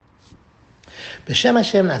B'Shem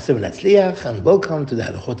Hashem Na'aseh V'Natzliach, and welcome to the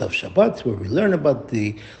Hilchot of Shabbat, where we learn about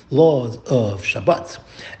the laws of Shabbat.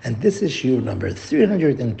 And this is shiur number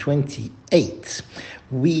 328.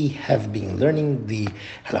 We have been learning the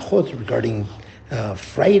halachot regarding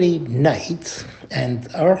Friday night,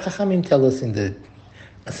 and our Chachamim tell us in the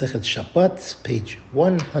Masechet Shabbat, page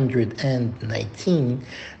 119,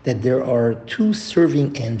 that there are two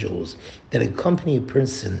serving angels that accompany a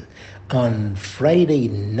person on Friday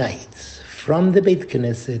nights from the Beit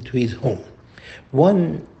Knesset to his home.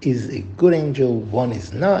 One is a good angel, one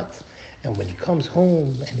is not. And when he comes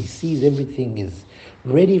home and he sees everything is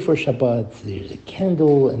ready for Shabbat, there's a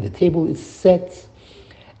candle and the table is set,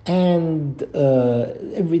 and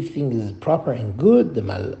everything is proper and good,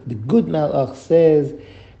 the good Malach says,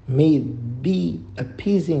 may it be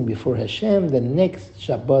appeasing before Hashem, the next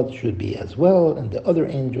Shabbat should be as well, and the other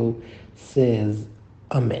angel says,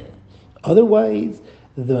 Amen. Otherwise,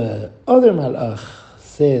 the other Malach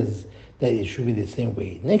says that it should be the same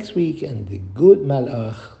way next week, and the good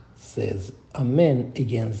Malach says Amen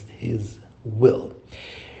against his will.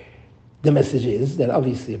 The message is that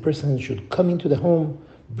obviously a person should come into the home,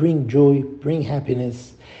 bring joy, bring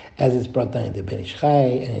happiness, as is brought down in the Ben Ish Chai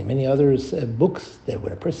and in many others books, that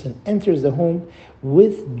when a person enters the home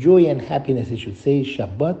with joy and happiness, he should say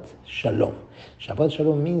Shabbat Shalom. Shabbat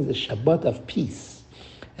Shalom means a Shabbat of peace.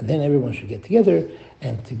 And then everyone should get together,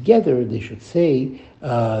 and together they should say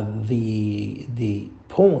the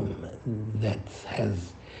poem that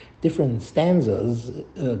has different stanzas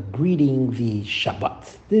greeting the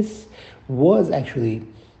Shabbat. This was actually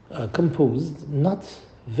composed not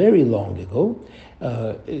very long ago,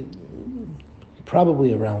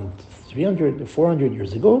 probably around 300 or 400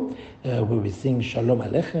 years ago, where we sing Shalom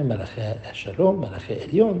Aleichem, Malachi Shalom, Malachi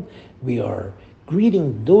Elyon. We are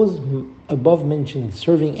greeting those above-mentioned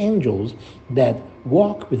serving angels that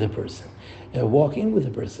walk with a person, walk in with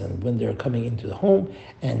a person when they're coming into the home,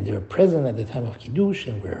 and they're present at the time of kiddush,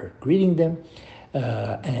 and we're greeting them.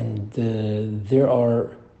 There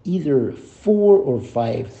are either 4 or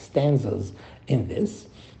 5 stanzas in this.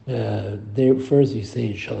 First you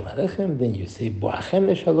say Shalom Aleichem, then you say Bo'achem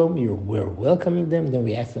leShalom, we're welcoming them, then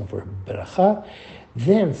we ask them for bracha.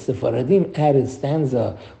 Then Sephardim add a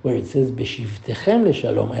stanza where it says B'shivtechem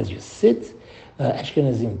leShalom, as you sit.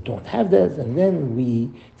 Ashkenazim don't have that, and then we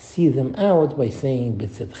see them out by saying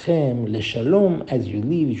B'tzetchem leShalom, as you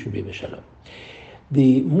leave you should be b'Shalom.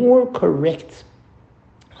 The more correct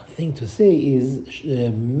thing to say is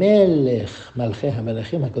Melech Malchei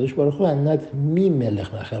HaMelechim HaKadosh Baruch Hu, and not Mi Melech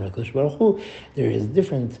Malchei HaKadosh Baruch Hu. There is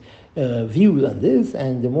different views on this,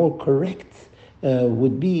 and the more correct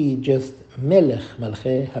would be just Melech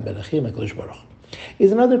Malchei HaMelechim HaKadosh Baruch Hu.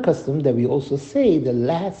 Is another custom that we also say the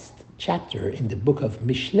last chapter in the book of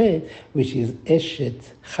Mishle, which is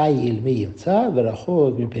Eshet Chayil Meyimtza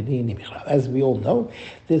V'Rachog Mipeni Nimichav. As we all know,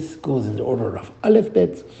 this goes in the order of Aleph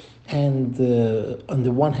Bet. And on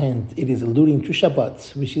the one hand, it is alluding to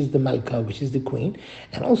Shabbat, which is the Malka, which is the queen,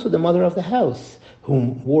 and also the mother of the house,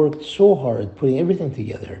 whom worked so hard, putting everything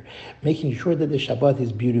together, making sure that the Shabbat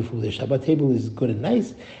is beautiful, the Shabbat table is good and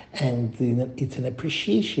nice, and it's an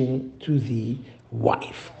appreciation to the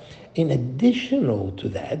wife. In addition to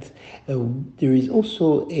that, there is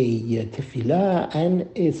also a tefillah and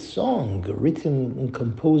a song written and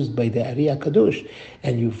composed by the Ari HaKadosh,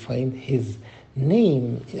 and you find his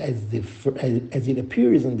name as it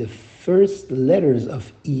appears in the first letters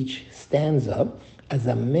of each stanza.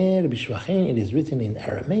 Azamer B'Shvachem, it is written in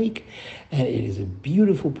Aramaic, and it is a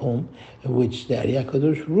beautiful poem which the Ari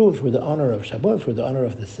HaKadosh wrote for the honor of Shabbat, for the honor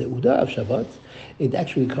of the Seudah of Shabbat. It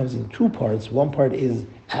actually comes in 2 parts. One part is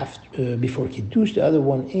before Kiddush, the other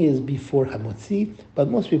one is before Hamotzi, but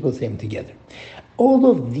most people say them together. All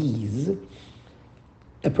of these,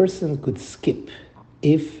 a person could skip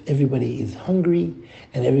if everybody is hungry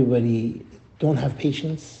and everybody don't have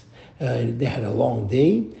patience, they had a long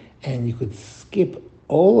day, and you could skip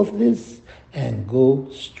all of this and go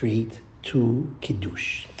straight to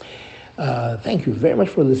Kiddush. Thank you very much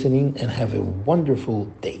for listening, and have a wonderful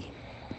day.